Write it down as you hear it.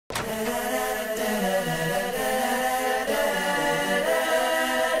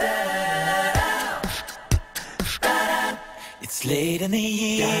It's late in the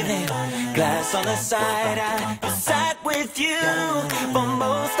evening, glass on the side. I sat with you for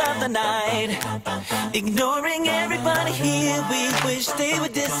most of the night, ignoring everybody here. We wish they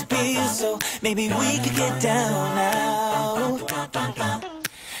would disappear, so maybe we could get down now.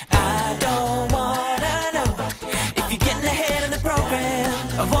 I don't wanna know if you're getting ahead of the program.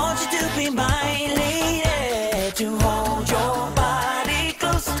 I want you to be my lady, to hold your body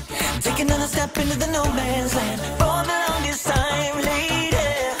close, take another step into the no man's land for the longest time, lady.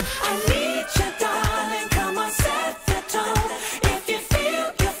 I need you, darling, come on, set the tone. If you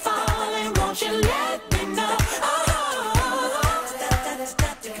feel you're falling, won't you let me know?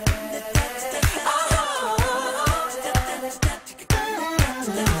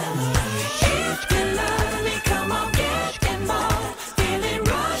 If you love me, come on, get involved. Feel it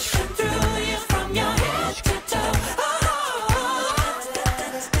rushing through you from your head to toe.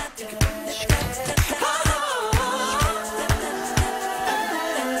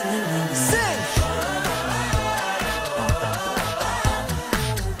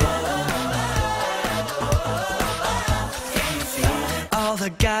 All the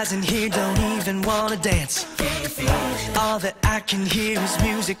guys in here don't even wanna dance. All that I can hear is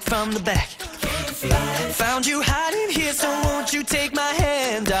music from the back. Found you hiding here, so won't you take my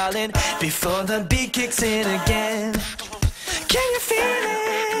hand, darling, before the beat kicks in again. Can you feel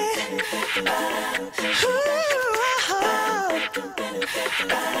it? Ooh, oh.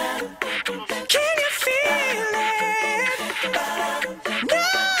 Can you feel it? No,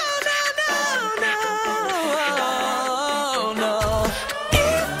 no, no, no, no.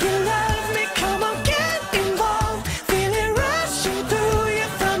 If you love me, come on, get involved. Feel it rushing through you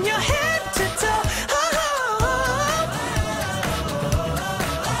from your head to toe.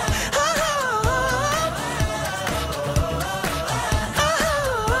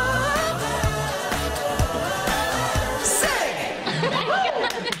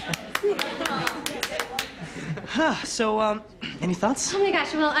 So, any thoughts? Oh my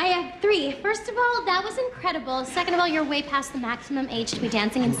gosh, well, I have 3. First of all, that was incredible. Second of all, you're way past the maximum age to be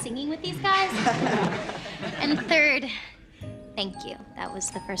dancing and singing with these guys. And third, thank you. That was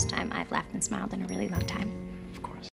the first time I've laughed and smiled in a really long time.